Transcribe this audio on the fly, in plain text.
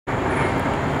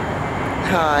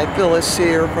Hi, Phyllis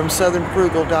here from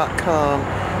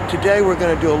southernfrugal.com. Today we're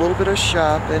going to do a little bit of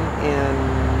shopping in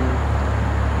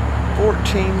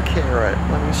 14 Carat.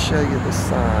 Let me show you the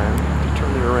sign.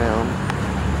 Turn it around.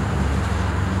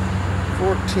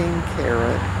 14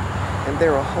 Carat, and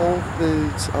they're a Whole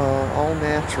Foods, all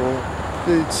natural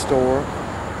food store,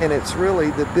 and it's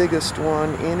really the biggest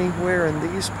one anywhere in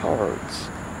these parts.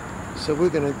 So we're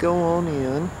going to go on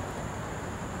in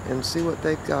and see what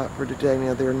they've got for today.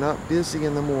 Now, they're not busy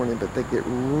in the morning, but they get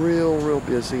real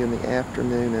busy in the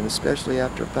afternoon, and especially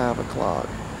after 5 o'clock.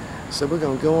 So we're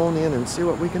going to go on in and see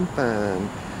what we can find.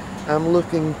 I'm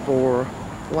looking for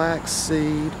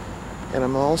flaxseed, and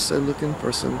I'm also looking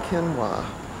for some quinoa.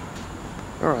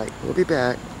 Alright, we'll be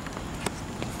back.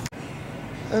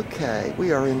 Okay,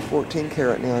 we are in 14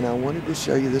 Carat now, and I wanted to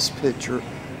show you this picture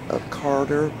of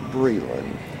Carter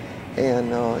Breland.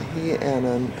 And he and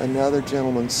another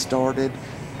gentleman started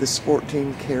this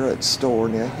 14 Carat store.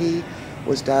 Now, he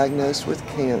was diagnosed with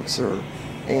cancer,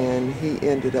 and he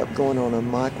ended up going on a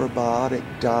microbiotic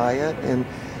diet. And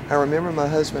I remember my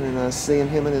husband and I seeing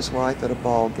him and his wife at a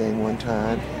ball game one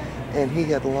time, and he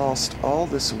had lost all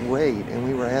this weight, and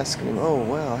we were asking him, oh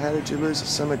wow, how did you lose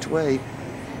so much weight?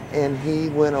 And he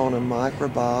went on a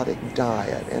microbiotic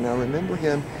diet. And I remember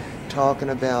him talking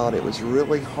about it was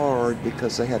really hard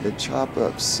because they had to chop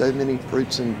up so many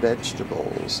fruits and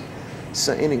vegetables.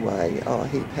 So anyway,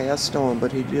 he passed on,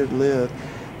 but he did live,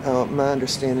 my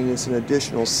understanding is, an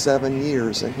additional 7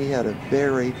 years, and he had a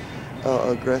very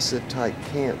aggressive type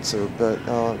cancer, but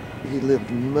he lived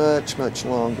much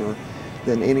longer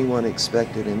than anyone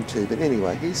expected him to. But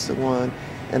anyway, he's the one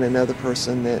and another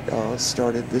person that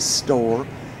started this store.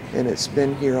 And it's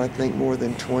been here, I think, more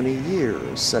than 20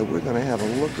 years. So we're going to have a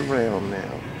look around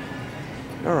now.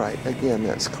 All right, again,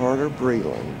 that's Carter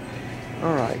Breland.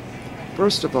 All right,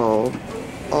 first of all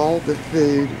the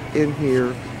food in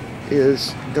here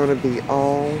is going to be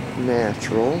all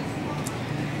natural.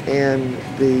 And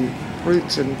the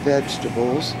fruits and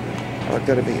vegetables are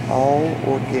going to be all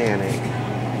organic.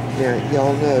 Now,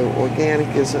 y'all know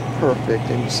organic isn't perfect,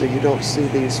 and so you don't see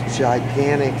these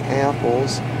gigantic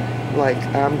apples like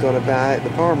I'm going to buy at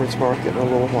the farmer's market in a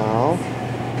little while,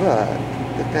 but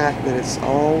the fact that it's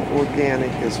all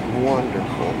organic is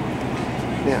wonderful.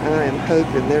 Now, I am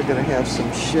hoping they're going to have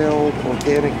some shelled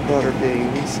organic butter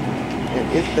beans, and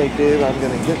if they do, I'm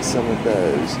going to get some of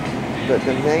those. But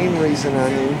the main reason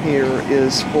I'm in here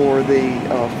is for the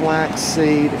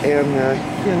flaxseed and the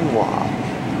quinoa.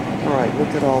 All right,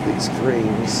 look at all these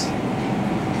greens.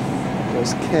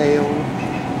 There's kale,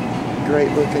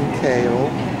 great looking kale.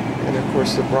 And of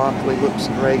course the broccoli looks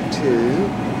great too.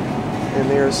 And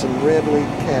there's some red leaf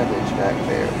cabbage back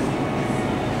there.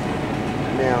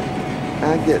 Now,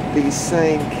 I get these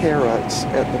same carrots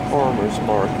at the farmer's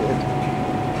market.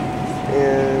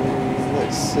 And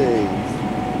let's see.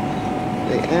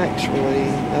 They actually,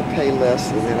 I pay less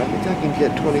than that. I think I can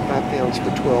get 25 pounds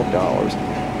for $12.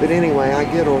 But anyway, I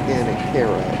get organic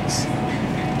carrots.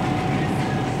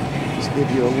 Just give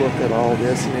you a look at all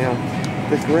this now.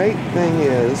 The great thing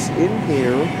is, in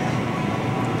here,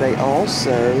 they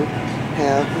also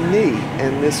have meat,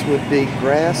 and this would be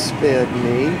grass-fed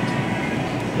meat.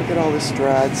 Look at all this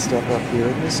dried stuff up here.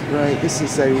 Isn't this great? This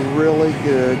is a really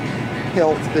good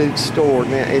health food store.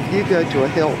 Now, if you go to a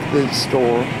health food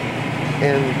store,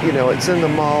 and you know it's in the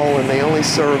mall, and they only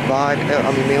serve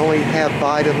they only have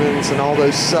vitamins and all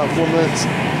those supplements,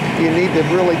 you need to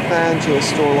really find you a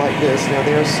store like this. Now,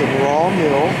 there's some raw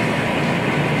milk.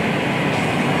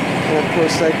 And of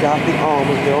course they've got the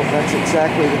almond milk. That's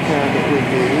exactly the kind that we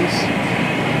use.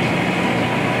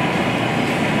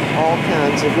 All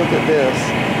kinds of, look at this.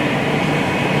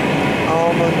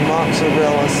 Almond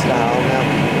mozzarella style. Now,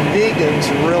 vegans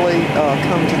really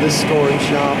come to this store and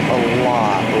shop a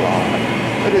lot.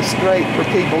 But it's great for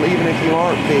people even if you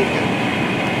aren't vegan.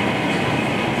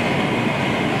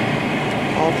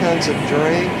 All kinds of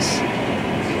drinks.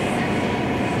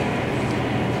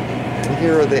 And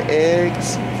here are the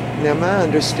eggs. Now, my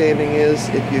understanding is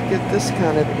if you get this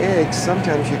kind of eggs,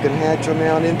 sometimes you can hatch them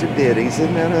out into biddies.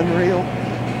 Isn't that unreal?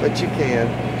 But you can.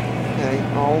 Okay,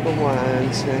 all the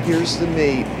wines. Now, here's the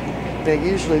meat. Now,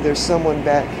 usually there's someone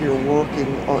back here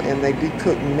working, and they do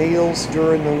cook meals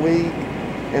during the week.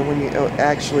 And when you,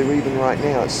 actually, even right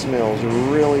now, it smells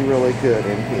really good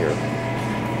in here.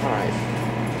 All right.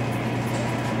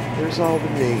 There's all the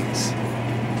meats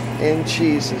and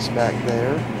cheeses back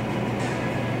there.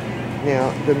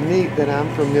 Now, the meat that I'm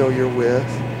familiar with,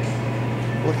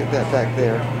 look at that back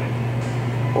there,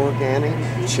 organic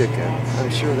chicken. I'm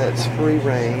sure that's free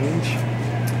range.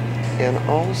 And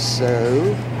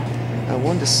also, I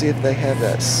wanted to see if they have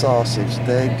that sausage.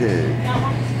 They do.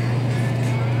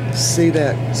 See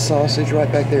that sausage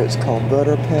right back there? It's called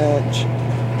Butter Patch.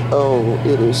 Oh,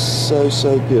 it is so,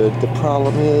 so good. The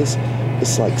problem is,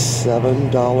 it's like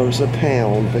 $7 a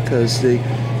pound because the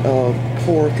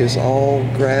pork is all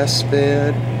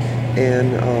grass-fed,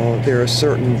 and they're a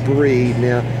certain breed.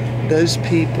 Now, those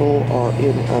people are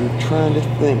in, I'm trying to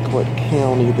think what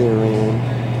county they're in.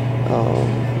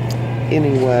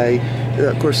 Anyway,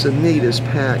 of course, the meat is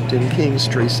packed in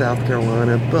Kingstree, South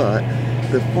Carolina, but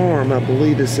the farm, I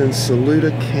believe, is in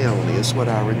Saluda County, is what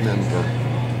I remember.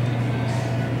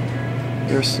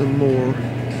 There's some more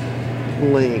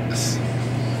links.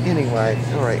 Anyway,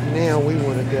 all right, now we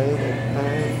want to go and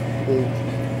find the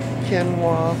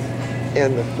quinoa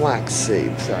and the flax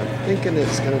seeds. I'm thinking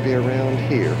it's going to be around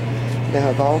here. They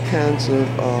have all kinds of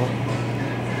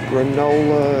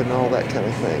granola and all that kind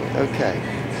of thing. Okay,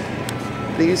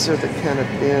 these are the kind of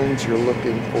bins you're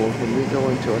looking for when you go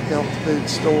into a health food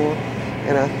store,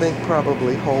 and I think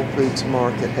probably Whole Foods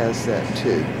Market has that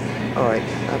too. All right,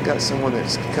 I've got someone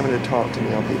that's coming to talk to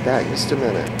me. I'll be back in just a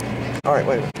minute. All right,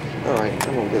 wait a minute. All right,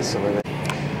 I'm gonna get some of that.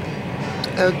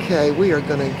 Okay, we are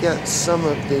gonna get some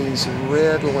of these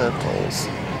red lentils.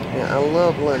 Now, I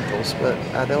love lentils, but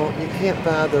you can't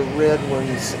buy the red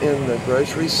ones in the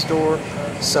grocery store,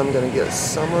 so I'm gonna get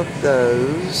some of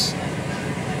those.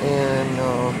 And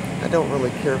I don't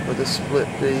really care for the split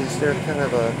peas. They're kind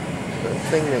of a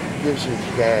thing that gives you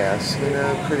gas, you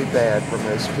know, pretty bad for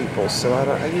most people. So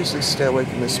I usually stay away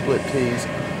from the split peas,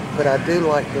 but I do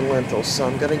like the lentils. So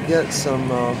I'm going to get some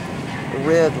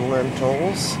red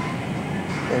lentils,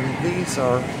 and these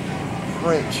are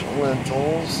French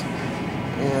lentils,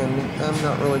 and I'm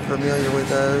not really familiar with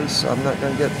those, so I'm not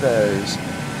going to get those.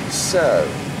 So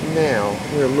now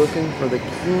we're looking for the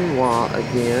quinoa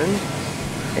again,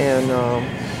 and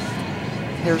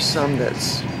here's some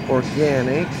that's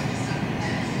organic.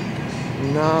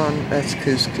 That's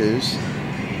couscous,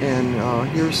 and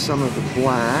here's some of the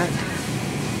black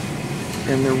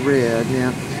and the red.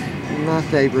 Now, my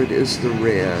favorite is the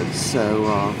red, so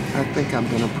I think I'm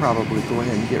going to probably go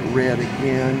ahead and get red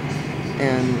again.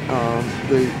 And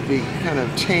the kind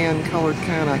of tan colored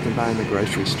kind I can buy in the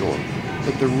grocery store,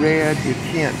 but the red you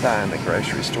can't buy in the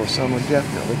grocery store, so I'm going to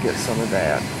definitely get some of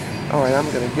that. All right, I'm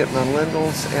going to get my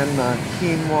lentils and my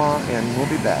quinoa, and we'll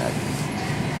be back.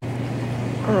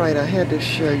 Alright, I had to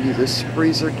show you this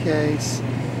freezer case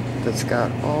that's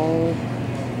got all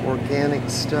organic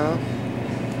stuff.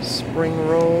 Spring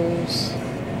rolls,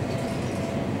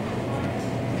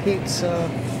 pizza,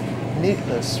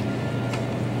 meatless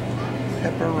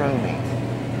pepperoni.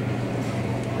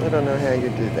 I don't know how you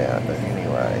do that, but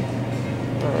anyway.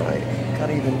 Alright, got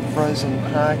even frozen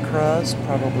pie crust,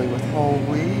 probably with whole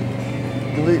wheat.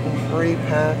 Gluten-free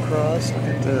pie crust. Look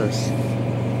at this.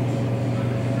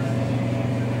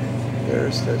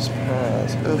 There's those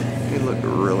pies. Oh, they look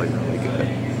really, really good.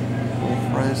 Little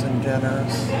frozen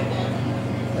dinners.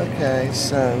 Okay,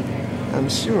 so I'm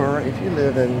sure if you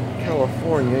live in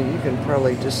California, you can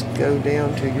probably just go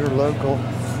down to your local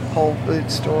Whole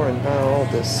Foods store and buy all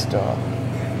this stuff.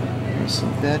 There's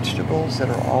some vegetables that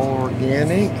are all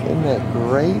organic. Isn't that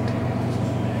great?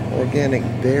 Organic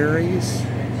berries.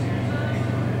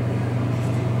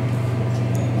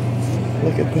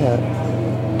 Look at that.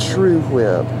 True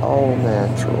Whip, all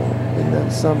natural. Isn't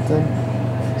that something?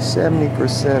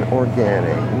 70%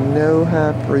 organic, no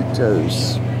high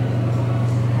fructose.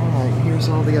 Alright, here's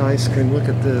all the ice cream. Look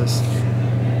at this.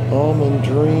 Almond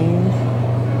Dream,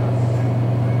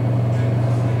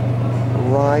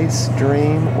 Rice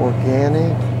Dream,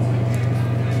 organic.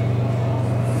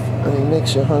 I mean, it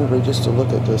makes you hungry just to look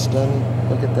at this, doesn't it?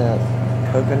 Look at that.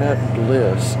 Coconut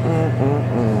Bliss.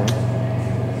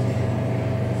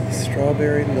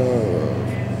 Strawberry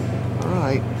Love.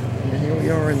 Alright, and here we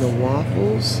are in the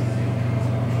waffles.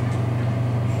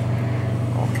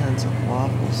 All kinds of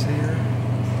waffles here.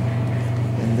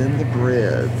 And then the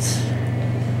breads.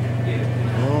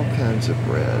 All kinds of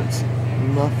breads.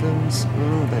 Muffins.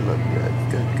 They look good.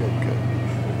 Good.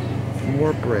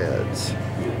 More breads.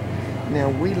 Now,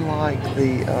 we like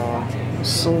the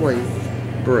soy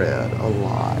bread a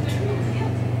lot.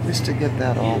 Used to get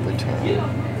that all the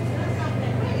time.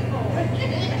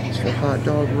 The hot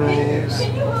dog rolls.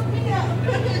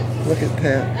 Look at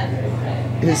that.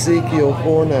 Ezekiel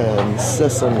 4-9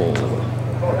 sesame.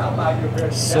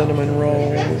 Cinnamon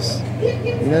rolls.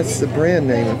 And that's the brand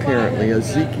name apparently,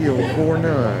 Ezekiel 4-9.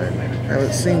 I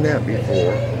haven't seen that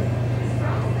before.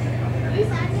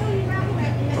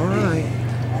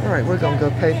 Alright, we're gonna go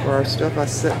pay for our stuff. I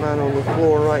set mine on the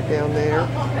floor right down there.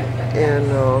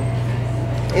 And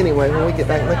Anyway, when we get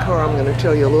back in the car, I'm going to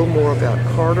tell you a little more about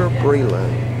Carter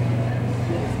Breland.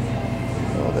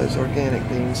 Oh, those organic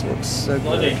beans look so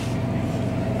good.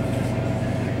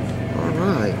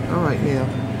 All right, now,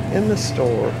 in the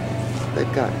store,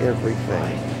 they've got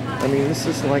everything. I mean, this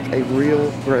is like a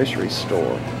real grocery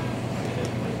store.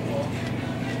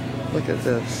 Look at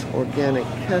this, organic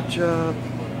ketchup.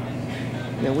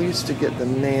 Now, we used to get the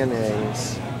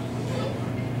mayonnaise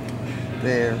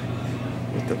there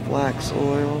with the flax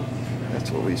oil.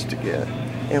 That's what we used to get.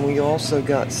 And we also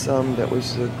got some that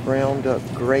was the ground up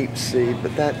grape seed,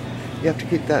 but that, you have to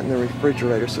keep that in the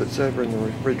refrigerator, so it's over in the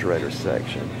refrigerator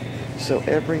section. So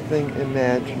everything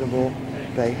imaginable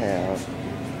they have.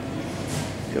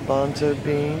 Garbanzo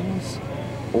beans,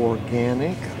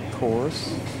 organic, of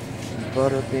course,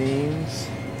 butter beans.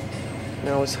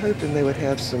 Now I was hoping they would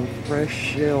have some fresh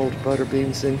shelled butter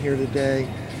beans in here today,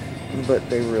 but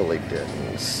they really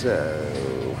didn't.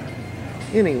 So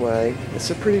anyway,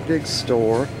 it's a pretty big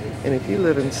store, and if you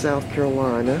live in South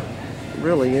Carolina,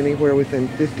 really anywhere within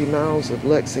 50 miles of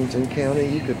Lexington County,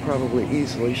 you could probably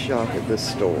easily shop at this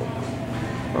store.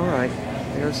 All right,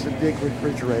 there's the big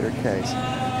refrigerator case.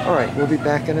 All right, we'll be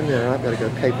back in a minute. I've got to go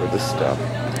paper this stuff.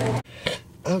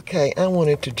 Okay, I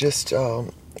wanted to just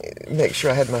make sure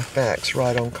I had my facts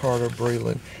right on Carter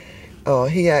Breland.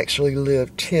 He actually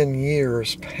lived 10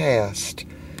 years past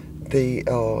the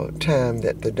time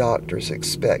that the doctors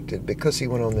expected, because he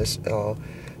went on this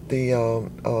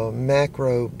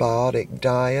macrobiotic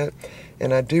diet.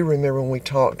 And I do remember when we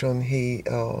talked to him, he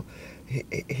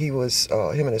was,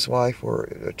 him and his wife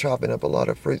were chopping up a lot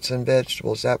of fruits and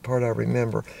vegetables. That part I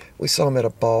remember. We saw him at a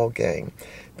ball game.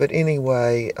 But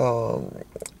anyway,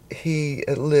 he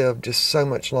lived just so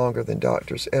much longer than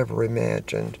doctors ever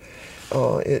imagined.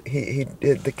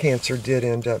 The cancer did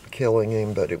end up killing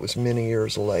him, but it was many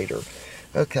years later.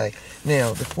 Okay,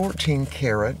 now the 14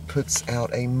 Karat puts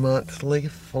out a monthly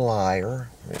flyer.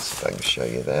 Let me see if I can show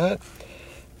you that.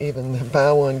 Even the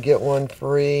buy one, get one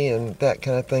free and that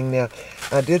kind of thing. Now,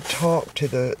 I did talk to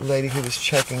the lady who was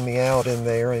checking me out in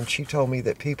there, and she told me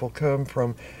that people come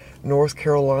from North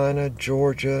Carolina,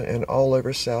 Georgia, and all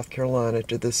over South Carolina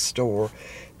to this store.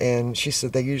 And she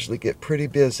said they usually get pretty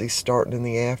busy starting in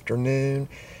the afternoon,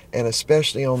 and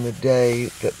especially on the day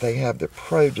that they have the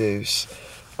produce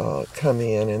come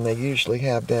in, and they usually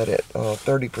have that at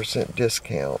 30%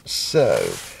 discount.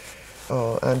 So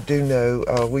I do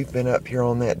know we've been up here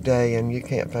on that day, and you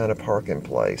can't find a parking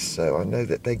place, so I know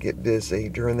that they get busy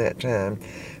during that time.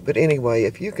 But anyway,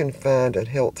 if you can find a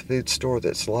health food store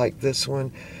that's like this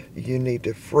one, you need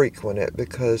to frequent it,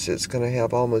 because it's going to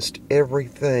have almost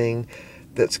everything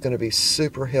that's going to be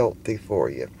super healthy for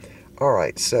you. All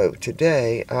right, so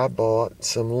today I bought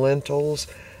some lentils,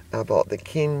 I bought the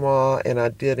quinoa, and I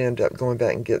did end up going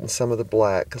back and getting some of the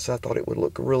black because I thought it would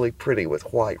look really pretty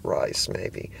with white rice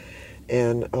maybe.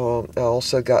 And I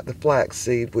also got the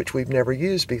flaxseed, which we've never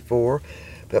used before,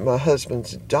 but my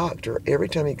husband's doctor, every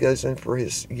time he goes in for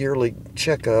his yearly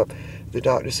checkup, the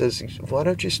doctor says, why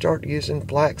don't you start using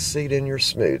flaxseed in your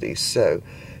smoothies? So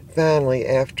finally,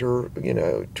 after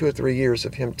 2 or 3 years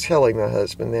of him telling my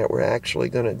husband that, we're actually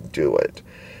going to do it.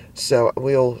 So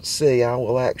we'll see. I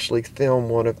will actually film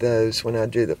one of those when I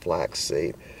do the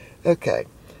flaxseed. Okay,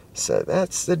 so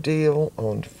that's the deal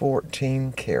on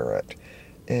 14 Karat.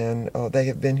 And they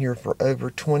have been here for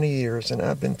over 20 years, and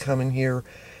I've been coming here,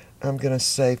 I'm going to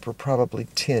say, for probably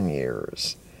 10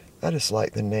 years. I just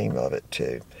like the name of it,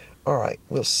 too. All right,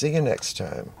 we'll see you next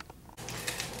time.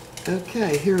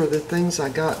 Okay, here are the things I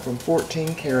got from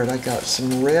 14 Karat. I got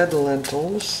some red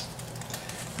lentils.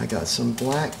 I got some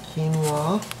black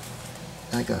quinoa.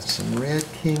 I got some red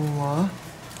quinoa.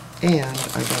 And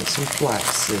I got some flax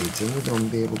seeds. And we're going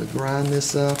to be able to grind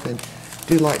this up and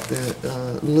do like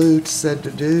the Lou said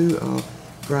to do.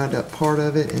 Grind up part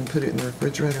of it and put it in the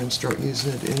refrigerator and start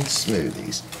using it in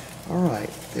smoothies. All right,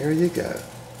 there you go.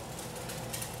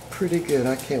 Pretty good.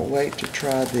 I can't wait to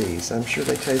try these. I'm sure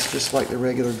they taste just like the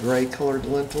regular gray colored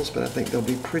lentils, but I think they'll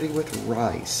be pretty with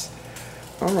rice.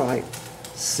 All right,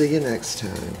 see you next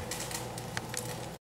time.